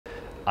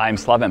I'm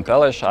Slaven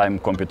Peles. I'm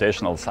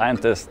computational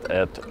scientist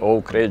at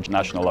Oak Ridge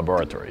National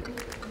Laboratory.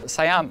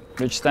 SIAM,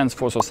 which stands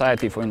for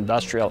Society for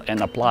Industrial and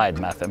Applied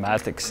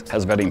Mathematics,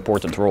 has a very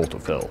important role to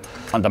fill.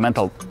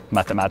 Fundamental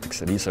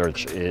mathematics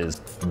research is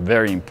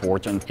very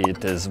important.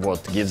 It is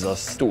what gives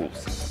us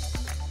tools.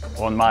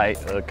 On my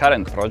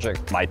current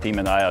project, my team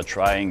and I are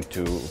trying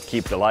to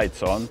keep the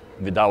lights on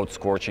without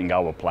scorching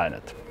our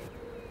planet.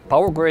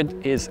 Power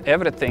grid is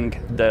everything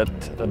that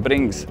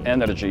brings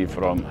energy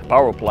from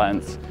power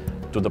plants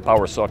to the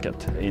power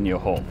socket in your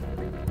home.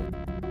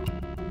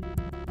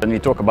 When we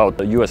talk about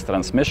the US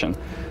transmission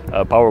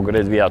power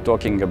grid, we are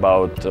talking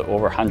about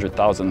over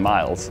 100,000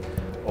 miles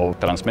of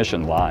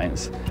transmission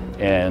lines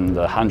and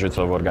hundreds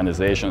of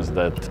organizations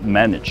that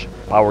manage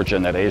power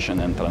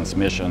generation and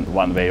transmission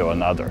one way or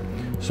another.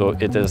 So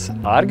it is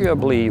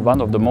arguably one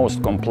of the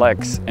most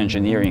complex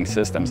engineering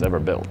systems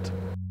ever built.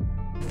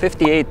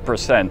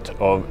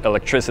 58% of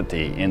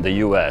electricity in the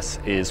US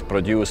is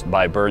produced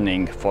by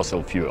burning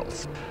fossil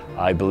fuels.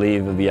 I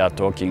believe we are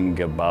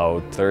talking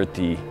about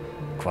 30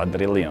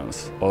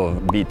 quadrillions of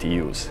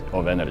BTUs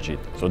of energy,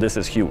 so this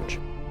is huge.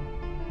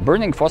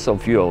 Burning fossil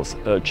fuels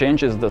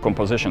changes the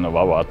composition of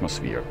our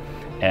atmosphere,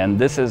 and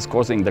this is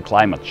causing the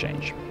climate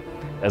change.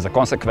 As a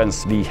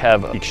consequence, we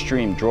have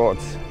extreme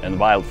droughts and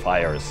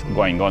wildfires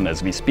going on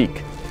as we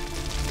speak.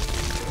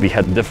 We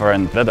had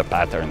different weather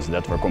patterns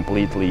that were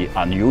completely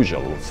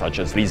unusual, such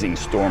as freezing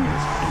storms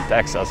in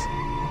Texas.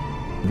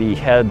 We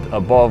had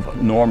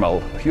above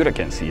normal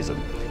hurricane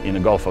season in the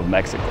Gulf of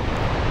Mexico.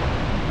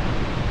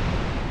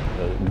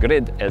 The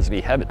grid as we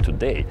have it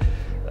today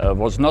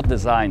was not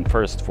designed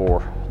first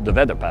for the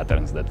weather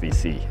patterns that we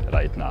see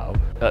right now.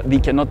 We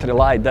cannot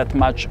rely that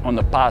much on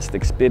the past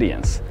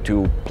experience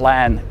to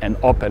plan and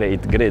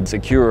operate grid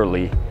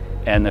securely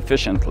and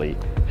efficiently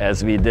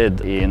as we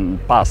did in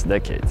past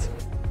decades.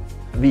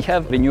 We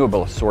have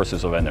renewable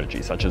sources of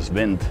energy, such as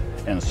wind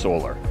and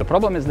solar. The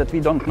problem is that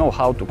we don't know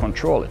how to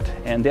control it,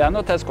 and they are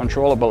not as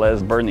controllable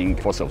as burning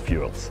fossil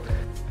fuels.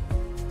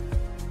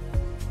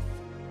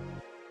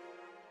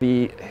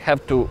 We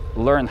have to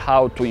learn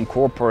how to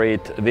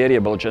incorporate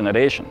variable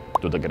generation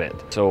to the grid.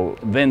 So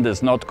wind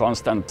is not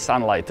constant,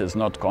 sunlight is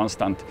not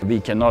constant. We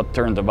cannot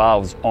turn the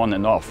valves on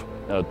and off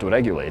to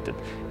regulate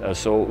it.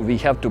 So we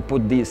have to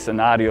put these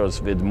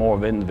scenarios with more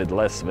wind, with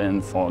less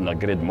wind on a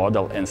grid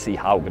model and see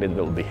how grid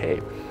will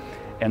behave.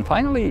 And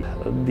finally,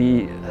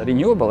 the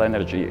renewable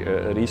energy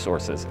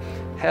resources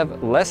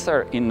have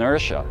lesser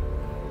inertia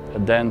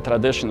than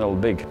traditional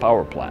big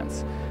power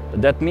plants.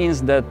 That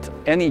means that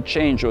any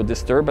change or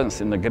disturbance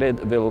in the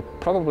grid will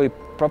probably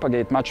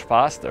propagate much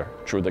faster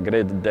through the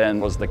grid than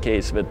was the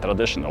case with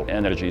traditional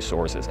energy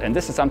sources. And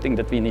this is something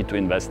that we need to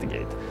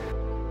investigate.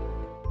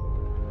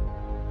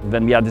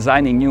 When we are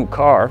designing a new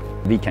car,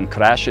 we can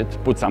crash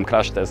it, put some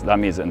crash test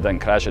dummies and then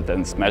crash it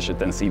and smash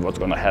it and see what's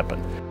going to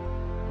happen.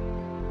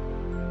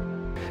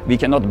 We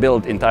cannot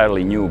build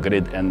entirely new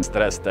grid and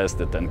stress test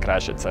it and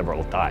crash it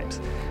several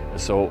times.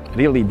 So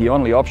really the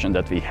only option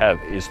that we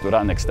have is to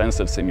run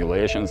extensive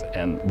simulations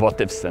and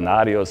what-if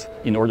scenarios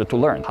in order to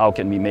learn how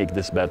can we make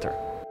this better.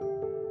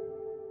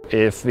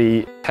 If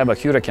we have a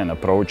hurricane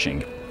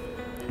approaching,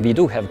 we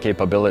do have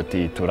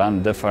capability to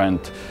run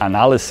different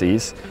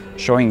analyses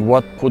showing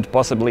what could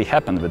possibly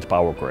happen with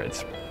power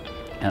grids.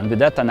 And with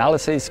that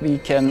analysis, we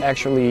can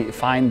actually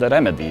find the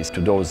remedies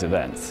to those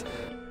events.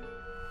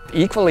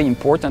 Equally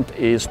important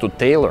is to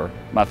tailor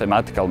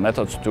mathematical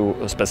methods to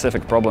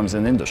specific problems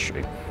in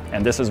industry.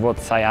 And this is what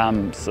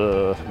SIAM's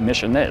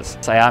mission is.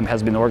 SIAM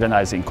has been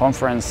organizing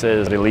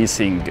conferences,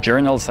 releasing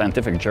journals,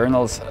 scientific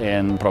journals,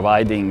 and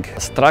providing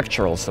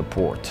structural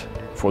support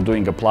for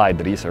doing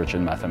applied research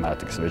in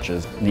mathematics, which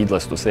is,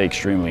 needless to say,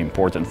 extremely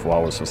important for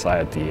our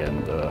society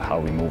and how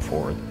we move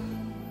forward.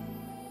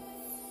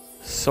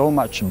 So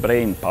much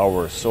brain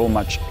power, so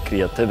much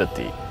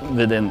creativity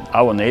within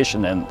our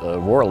nation and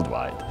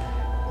worldwide.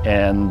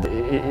 And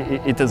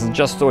it is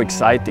just so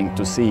exciting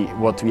to see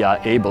what we are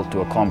able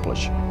to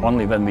accomplish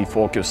only when we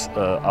focus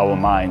our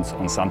minds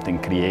on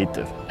something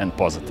creative and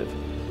positive.